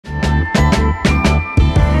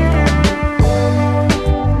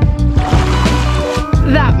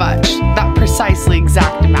precisely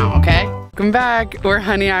exact amount, okay? Welcome back, we're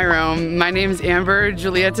Honey I Roam. My name's Amber,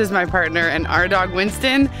 Giulietta is my partner, and our dog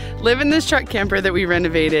Winston live in this truck camper that we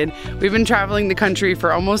renovated. We've been traveling the country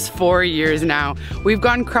for almost 4 years now. We've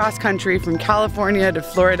gone cross country from California to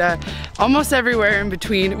Florida, almost everywhere in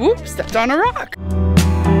between. Whoop, stepped on a rock.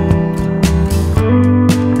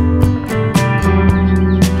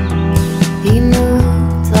 He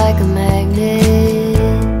moves like a magnet,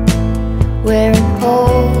 wearing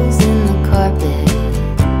holes in the carpet.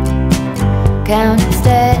 Counting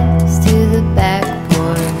steps to the back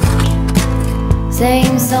porch.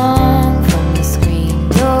 Same song from the screen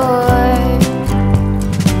door.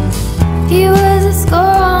 He was a score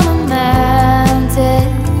on a mountain,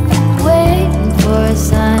 waiting for a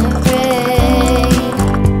sign of rain.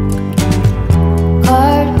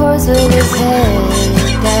 Hard horse with his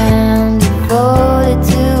head down, devoted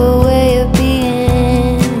to a way of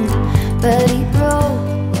being, but he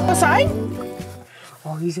broke. Outside?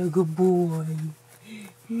 Oh, he's a good boy.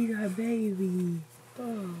 He's a baby.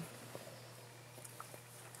 Oh.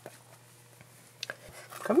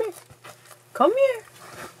 Come here. Come here.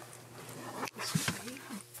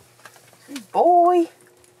 Good boy.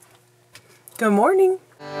 Good morning.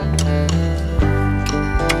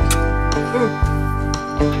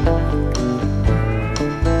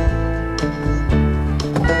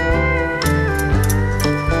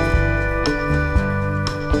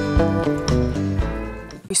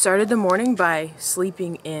 We started the morning by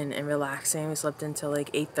sleeping in and relaxing. We slept until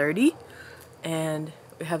like 8:30, and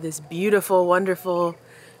we have this beautiful, wonderful,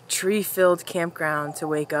 tree-filled campground to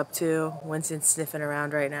wake up to. Winston's sniffing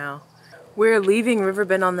around right now. We're leaving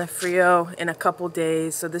Riverbend on the Frio in a couple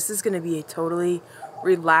days, so this is going to be a totally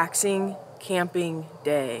relaxing camping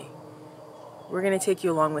day. We're going to take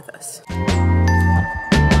you along with us.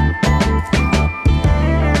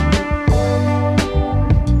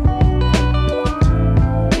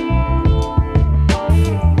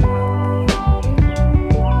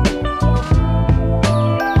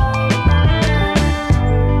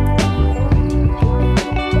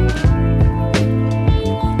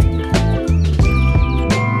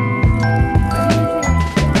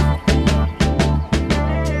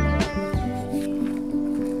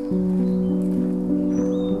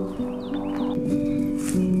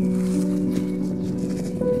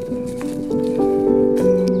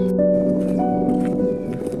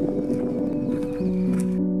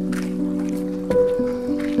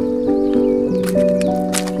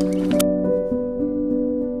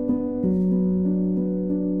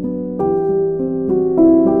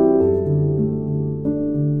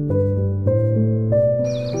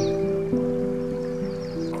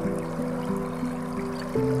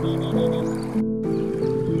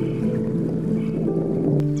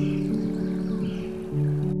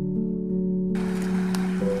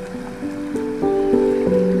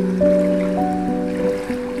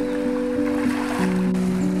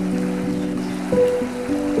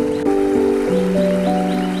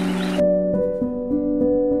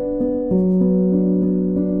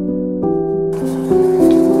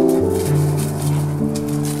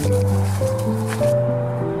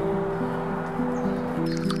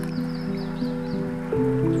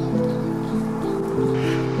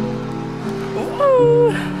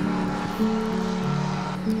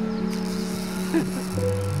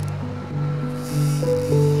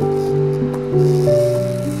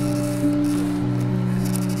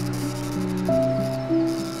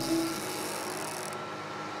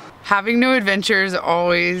 Having new adventures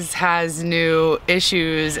always has new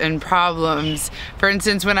issues and problems. For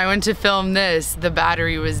instance, when I went to film this, the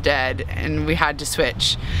battery was dead and we had to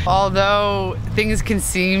switch. Although things can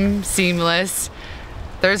seem seamless,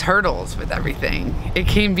 there's hurdles with everything. It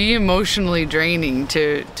can be emotionally draining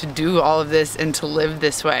to do all of this and to live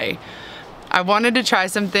this way. I wanted to try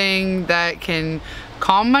something that can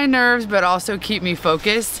calm my nerves but also keep me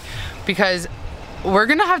focused, because we're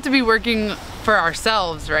gonna have to be working for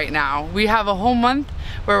ourselves right now. We have a whole month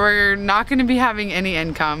where we're not gonna be having any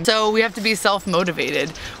income. So we have to be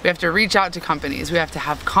self-motivated. We have to reach out to companies. We have to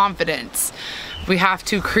have confidence. We have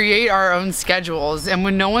to create our own schedules. And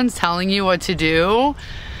when no one's telling you what to do,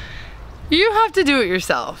 you have to do it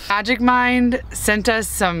yourself. Magic Mind sent us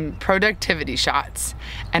some productivity shots,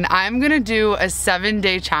 and I'm gonna do a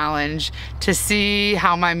 7-day challenge to see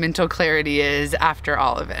how my mental clarity is after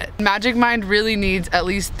all of it. Magic Mind really needs at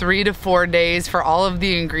least 3 to 4 days for all of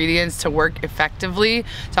the ingredients to work effectively.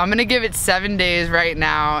 So I'm gonna give it 7 days right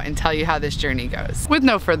now and tell you how this journey goes. With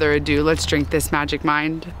no further ado, let's drink this Magic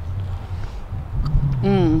Mind.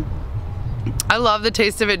 I love the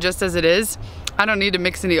taste of it just as it is. I don't need to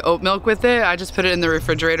mix any oat milk with it. I just put it in the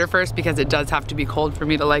refrigerator first because it does have to be cold for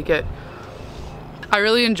me to like it. I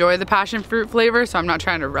really enjoy the passion fruit flavor, so I'm not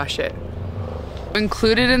trying to rush it.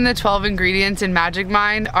 Included in the 12 ingredients in Magic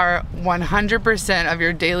Mind are 100% of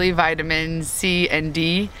your daily vitamins C and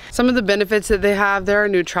D. Some of the benefits that they have, there are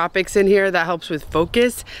nootropics in here that helps with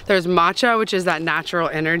focus. There's matcha, which is that natural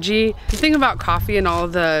energy. The thing about coffee and all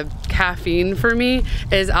the caffeine for me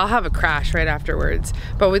is I'll have a crash right afterwards.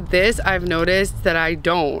 But with this, I've noticed that I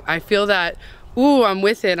don't. I feel that, ooh, I'm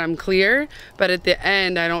with it, I'm clear, but at the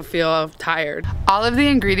end, I don't feel tired. All of the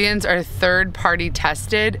ingredients are third-party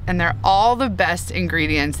tested, and they're all the best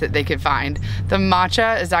ingredients that they could find. The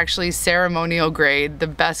matcha is actually ceremonial grade, the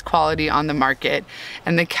best quality on the market.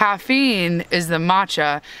 And the caffeine is the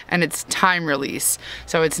matcha, and it's time release.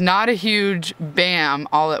 So it's not a huge bam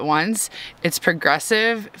all at once. It's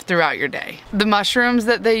progressive throughout your day. The mushrooms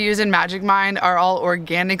that they use in Magic Mind are all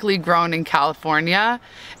organically grown in California,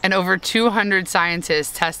 and over 200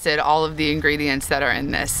 scientists tested all of the ingredients that are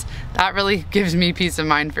in this. That really gives me peace of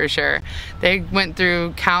mind for sure. They went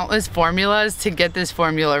through countless formulas to get this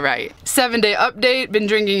formula right. 7-day update, been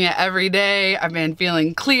drinking it every day. I've been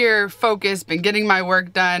feeling clear, focused, been getting my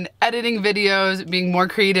work done, editing videos, being more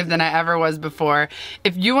creative than I ever was before.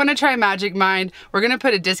 If you want to try Magic Mind, we're gonna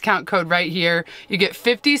put a discount code right here. You get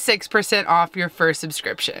 56% off your first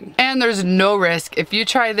subscription. And there's no risk. If you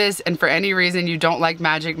try this and for any reason you don't like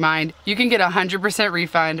Magic Mind, you can get a 100%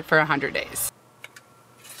 refund for 100 days.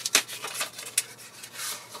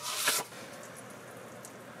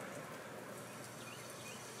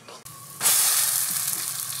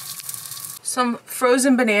 Some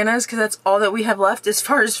frozen bananas, because that's all that we have left as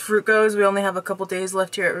far as fruit goes. We only have a couple days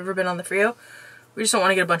left here at Riverbend on the Frio. We just don't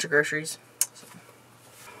want to get a bunch of groceries.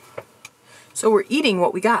 So we're eating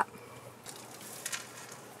what we got.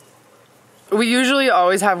 We usually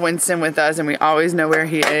always have Winston with us, and we always know where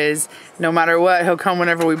he is. No matter what, he'll come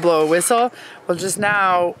whenever we blow a whistle. Well, just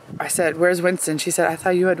now, I said, "Where's Winston?" She said, "I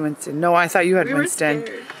thought you had Winston." No, I thought you had Winston.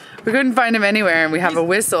 We couldn't find him anywhere, and we have a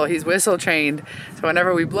whistle. He's whistle trained. So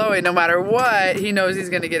whenever we blow it, no matter what, he knows he's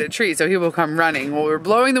gonna get a treat, so he will come running. Well, we're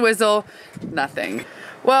blowing the whistle, nothing.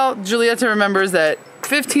 Well, Giulietta remembers that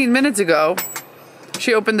 15 minutes ago,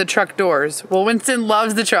 she opened the truck doors. Well, Winston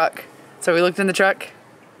loves the truck. So we looked in the truck.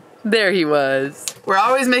 There he was. We're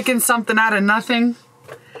always making something out of nothing.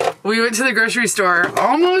 We went to the grocery store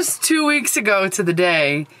almost 2 weeks ago to the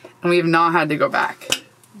day, and we have not had to go back.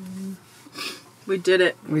 We did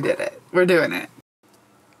it. We did it. We're doing it.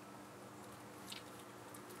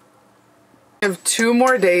 We have 2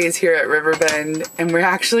 more days here at Riverbend, and we're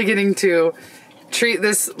actually getting to treat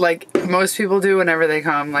this like most people do whenever they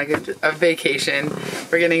come, like a vacation.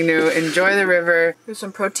 We're getting to enjoy the river. There's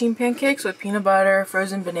some protein pancakes with peanut butter,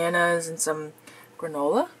 frozen bananas, and some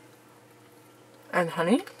granola. And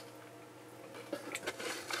honey.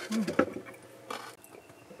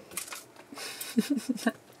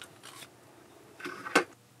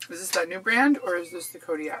 Is this that new brand, or is this the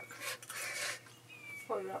Kodiak?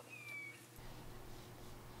 Kodiak.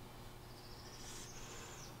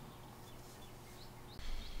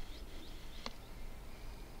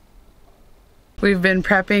 We've been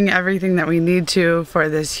prepping everything that we need to for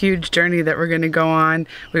this huge journey that we're going to go on.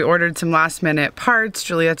 We ordered some last minute parts.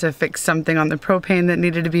 Giulietta fixed something on the propane that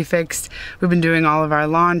needed to be fixed. We've been doing all of our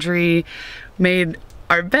laundry, made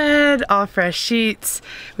our bed, all fresh sheets.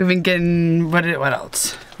 We've been getting, what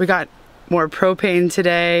else? We got more propane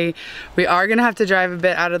today. We are gonna have to drive a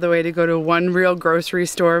bit out of the way to go to one real grocery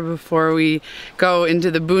store before we go into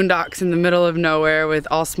the boondocks in the middle of nowhere with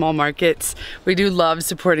all small markets. We do love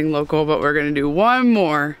supporting local, but we're gonna do one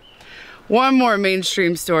more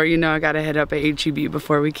mainstream store. You know I gotta head up at H-E-B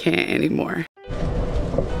before we can't anymore.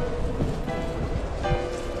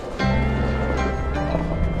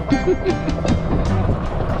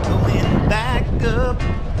 Going back up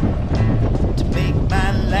to make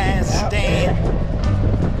my last stand.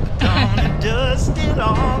 Gonna dust it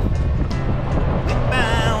off with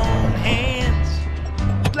my own hands.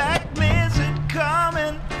 Black blizzard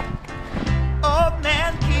coming, old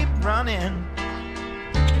man keep running.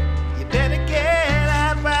 You better get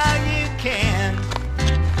out while you can.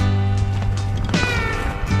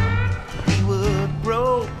 We would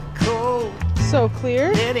broke cold, So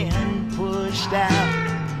clear. getting pushed out.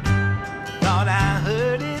 Thought I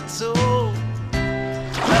heard it so.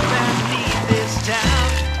 But I leave this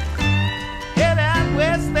town. Head out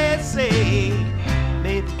west, they say.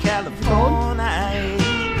 Maybe California.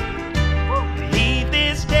 Leave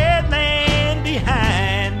this dead land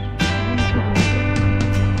behind.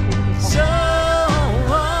 So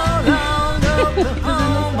long,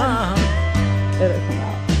 Oklahoma.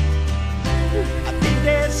 I think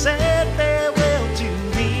they said farewell to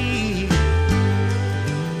me.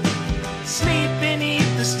 Sleeping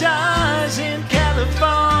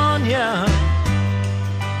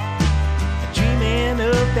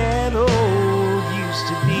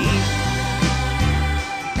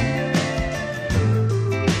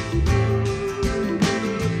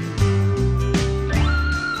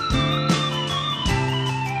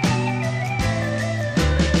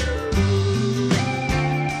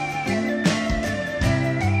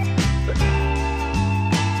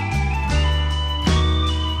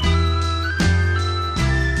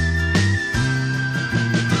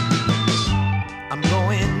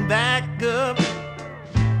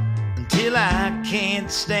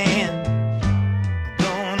can't stand. I'm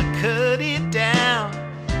gonna cut it down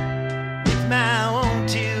with my own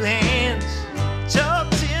two hands. Tall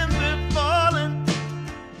timber falling,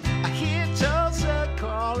 I hear Tulsa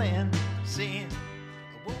calling, saying,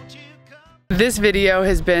 won't you come? This video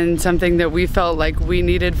has been something that we felt like we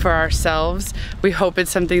needed for ourselves. We hope it's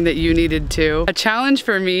something that you needed too. A challenge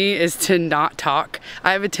for me is to not talk.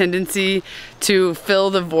 I have a tendency to fill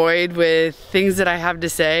the void with things that I have to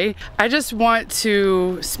say. I just want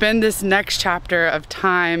to spend this next chapter of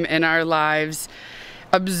time in our lives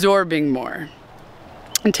absorbing more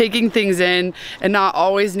and taking things in and not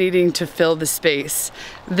always needing to fill the space.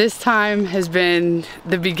 This time has been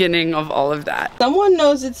the beginning of all of that. Someone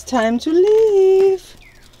knows it's time to leave.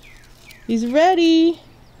 He's ready.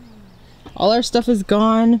 All our stuff is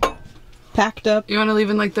gone, packed up. You wanna leave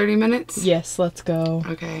in like 30 minutes? Yes, let's go.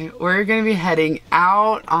 Okay, we're gonna be heading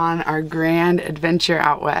out on our grand adventure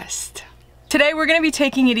out west. Today we're gonna be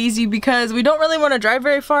taking it easy because we don't really wanna drive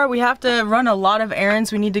very far. We have to run a lot of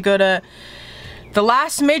errands. We need to go to the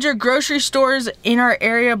last major grocery stores in our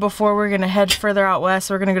area before we're gonna head further out west.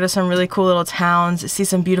 We're gonna go to some really cool little towns, see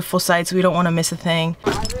some beautiful sights. We don't wanna miss a thing.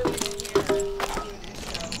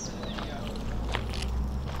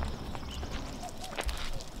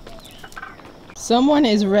 Someone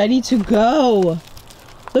is ready to go.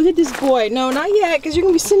 Look at this boy. No, not yet, because you're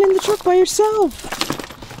gonna be sitting in the truck by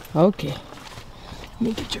yourself. Okay, let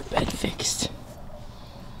me get your bed fixed.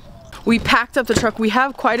 We packed up the truck. We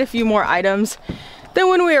have quite a few more items than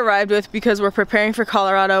when we arrived with because we're preparing for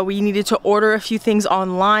Colorado. We needed to order a few things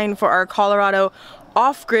online for our Colorado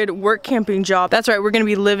off-grid work camping job. That's right, we're gonna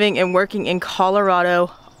be living and working in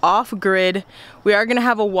Colorado off-grid. We are gonna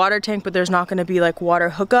have a water tank, but there's not gonna be like water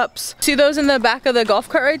hookups. See those in the back of the golf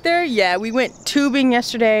cart right there? Yeah, we went tubing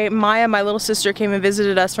yesterday. Maya, my little sister, came and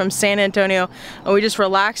visited us from San Antonio, and we just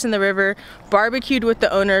relaxed in the river, barbecued with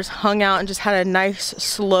the owners, hung out, and just had a nice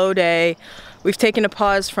slow day. We've taken a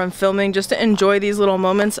pause from filming just to enjoy these little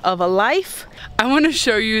moments of a life. I want to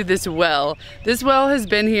show you this well. This well has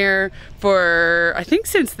been here for, I think,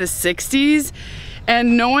 since the 60s.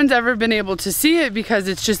 And no one's ever been able to see it because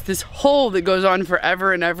it's just this hole that goes on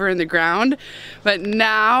forever and ever in the ground. But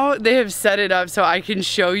now they have set it up so I can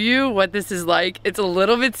show you what this is like. It's a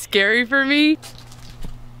little bit scary for me.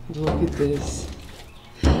 Look at this.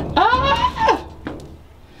 Ah!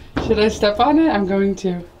 Should I step on it? I'm going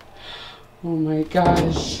to. Oh my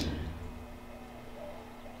gosh.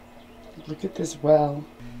 Look at this well.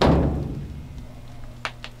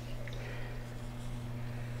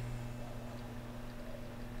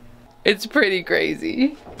 It's pretty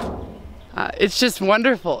crazy. It's just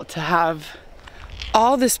wonderful to have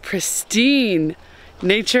all this pristine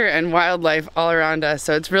nature and wildlife all around us.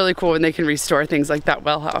 So it's really cool when they can restore things like that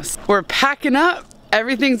well house. We're packing up.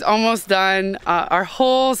 Everything's almost done. Our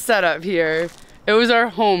whole setup here, it was our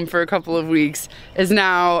home for a couple of weeks, is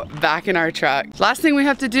now back in our truck. Last thing we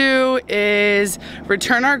have to do is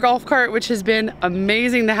return our golf cart, which has been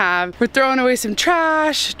amazing to have. We're throwing away some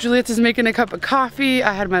trash. Giulietta's making a cup of coffee.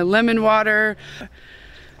 I had my lemon water.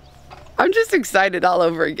 I'm just excited all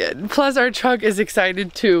over again. Plus our truck is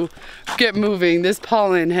excited to get moving. This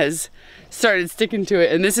pollen has started sticking to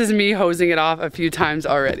it, and this is me hosing it off a few times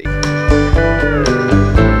already.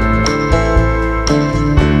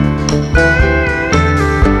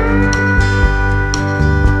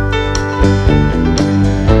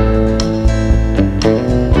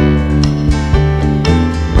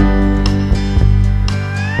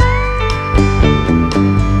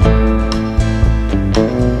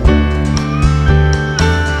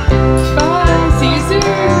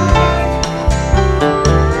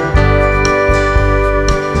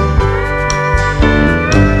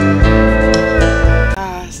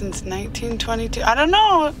 I don't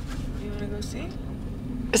know. You wanna go see?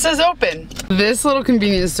 It says open. This little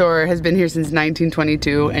convenience store has been here since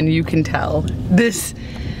 1922, and you can tell. This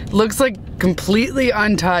looks like completely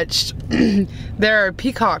untouched. There are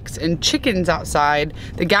peacocks and chickens outside.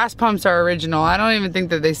 The gas pumps are original. I don't even think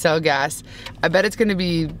that they sell gas. I bet it's gonna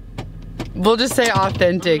be, we'll just say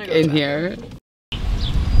authentic in here.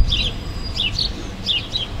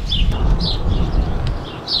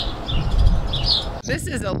 This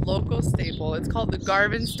is a local staple. It's called the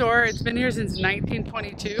Garvin store. It's been here since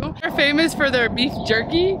 1922. They're famous for their beef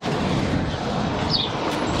jerky.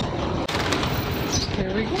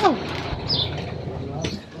 Here we go.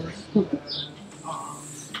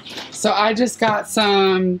 So I just got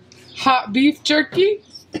some hot beef jerky,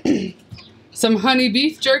 some honey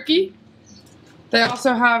beef jerky. They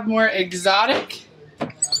also have more exotic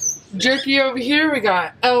jerky over here. We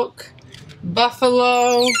got elk,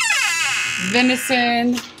 buffalo,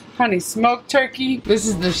 venison, honey smoked turkey. This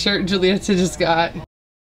is the shirt Giulietta just got.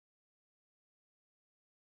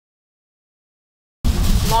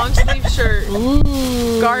 Long sleeve shirt.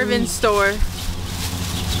 Ooh. Garvin store.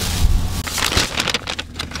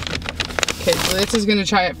 Okay, Giulietta's gonna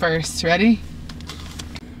try it first. Ready?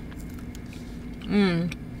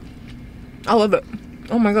 I love it.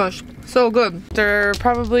 Oh my gosh, so good. After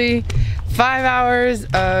probably 5 hours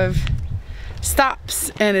of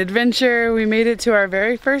stops and adventure, we made it to our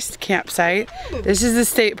very first campsite. This is the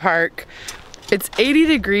state park. It's 80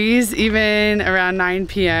 degrees even around 9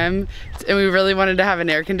 p.m. and we really wanted to have an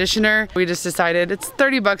air conditioner. We just decided it's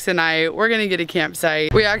 30 bucks a night, we're gonna get a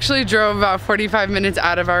campsite. We actually drove about 45 minutes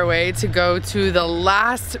out of our way to go to the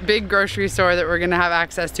last big grocery store that we're gonna have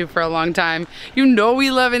access to for a long time. You know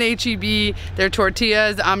we love an H-E-B, their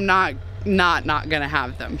tortillas, I'm not gonna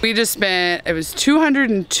have them. We just spent, it was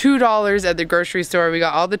 $202 at the grocery store. We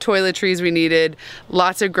got all the toiletries we needed,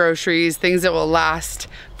 lots of groceries, things that will last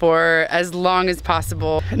for as long as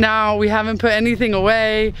possible. Now we haven't put anything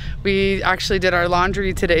away. We actually did our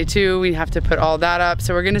laundry today too. We have to put all that up.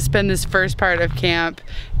 So we're gonna spend this first part of camp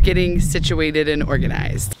getting situated and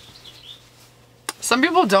organized. Some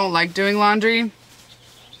people don't like doing laundry.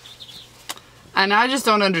 And I just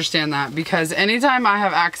don't understand that, because anytime I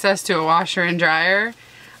have access to a washer and dryer,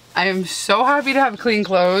 I am so happy to have clean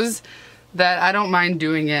clothes that I don't mind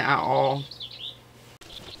doing it at all.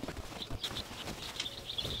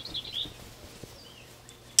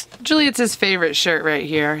 Giulietta's favorite shirt right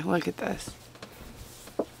here. Look at this.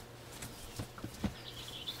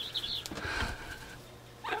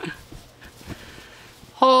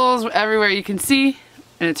 Holes everywhere you can see,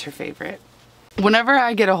 and it's her favorite. Whenever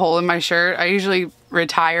I get a hole in my shirt, I usually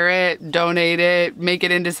retire it, donate it, make it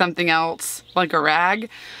into something else, like a rag.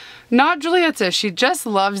 Not Giulietta, she just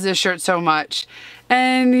loves this shirt so much.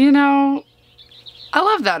 And you know, I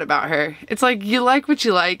love that about her. It's like, you like what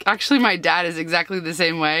you like. Actually, my dad is exactly the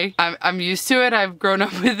same way. I'm used to it, I've grown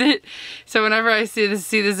up with it. So whenever I see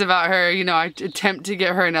this about her, you know, I attempt to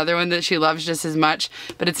get her another one that she loves just as much,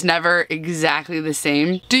 but it's never exactly the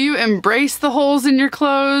same. Do you embrace the holes in your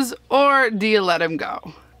clothes, or do you let them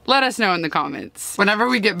go? Let us know in the comments. Whenever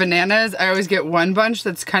we get bananas, I always get one bunch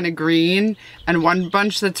that's kind of green and one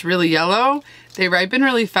bunch that's really yellow. They ripen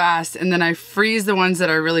really fast, and then I freeze the ones that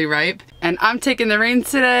are really ripe. And I'm taking the reins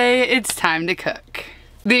today. It's time to cook.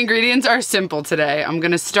 The ingredients are simple today. I'm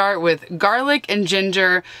gonna start with garlic and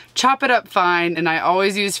ginger, chop it up fine, and I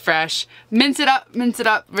always use fresh. Mince it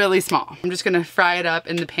up really small. I'm just gonna fry it up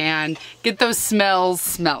in the pan, get those smells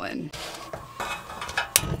smelling.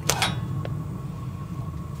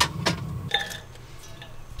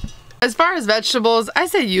 As far as vegetables, I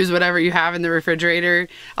say use whatever you have in the refrigerator.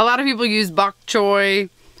 A lot of people use bok choy.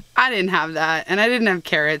 I didn't have that, and I didn't have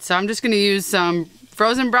carrots, so I'm just gonna use some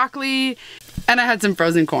frozen broccoli, and I had some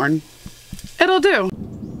frozen corn. It'll do.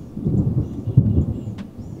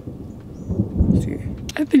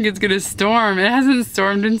 I think it's gonna storm. It hasn't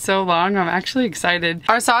stormed in so long. I'm actually excited.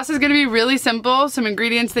 Our sauce is gonna be really simple. Some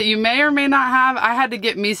ingredients that you may or may not have. I had to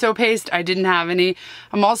get miso paste. I didn't have any.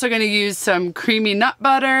 I'm also gonna use some creamy nut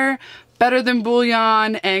butter, better than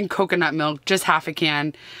bouillon, and coconut milk, just half a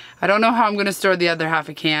can. I don't know how I'm gonna store the other half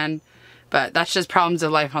a can, but that's just problems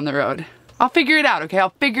of life on the road. I'll figure it out, okay? I'll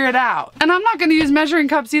figure it out. And I'm not gonna use measuring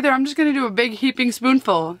cups either. I'm just gonna do a big heaping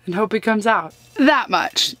spoonful and hope it comes out. That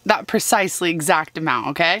much, that precisely exact amount,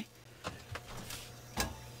 okay?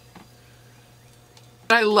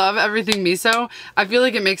 I love everything miso. I feel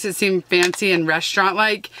like it makes it seem fancy and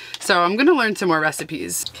restaurant-like, so I'm gonna learn some more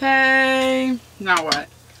recipes. Okay, now what?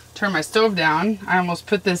 Turn my stove down. I almost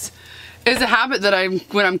put this, it's a habit that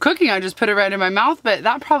when I'm cooking, I just put it right in my mouth, but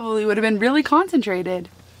that probably would have been really concentrated.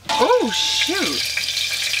 Oh, shoot.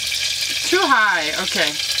 Too high,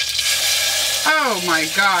 okay. Oh my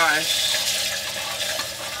gosh.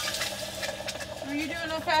 Are you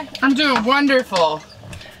doing okay? I'm doing wonderful.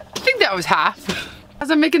 I think that was half.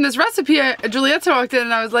 As I'm making this recipe, Giulietta walked in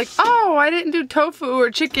and I was like, oh, I didn't do tofu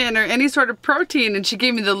or chicken or any sort of protein. And she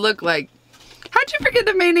gave me the look like, how'd you forget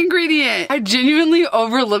the main ingredient? I genuinely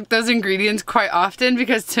overlook those ingredients quite often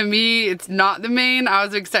because to me, it's not the main. I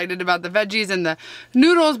was excited about the veggies and the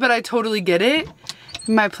noodles, but I totally get it.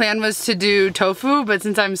 My plan was to do tofu, but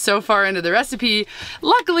since I'm so far into the recipe,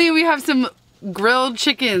 luckily we have some grilled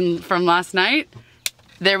chicken from last night.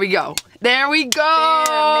 There we go. There we go.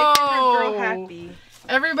 Damn, making her girl happy.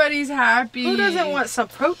 Everybody's happy. Who doesn't want some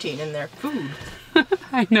protein in their food?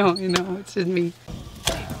 I know, it's just me.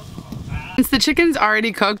 Since the chicken's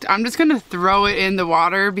already cooked, I'm just gonna throw it in the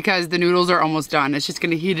water because the noodles are almost done. It's just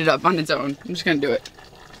gonna heat it up on its own. I'm just gonna do it.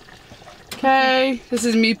 Okay, this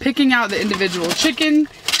is me picking out the individual chicken.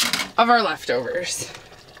 of our leftovers.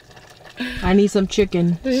 I need some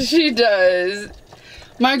chicken. She does.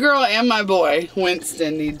 My girl and my boy,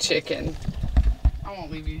 Winston, need chicken. I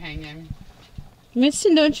won't leave you hanging.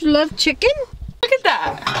 Winston, don't you love chicken? Look at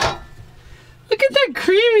that. Look at that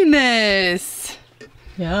creaminess.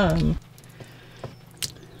 Yum.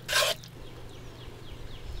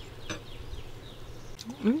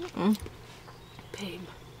 Babe,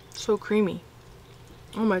 so creamy.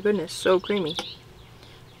 Oh my goodness, so creamy.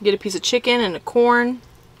 Get a piece of chicken and a corn.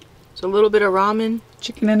 It's a little bit of ramen.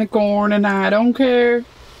 Chicken and a corn and I don't care.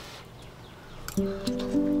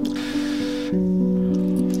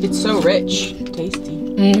 It's so rich. Tasty.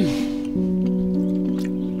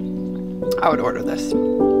 I would order this.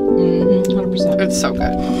 100%. It's so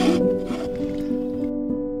good.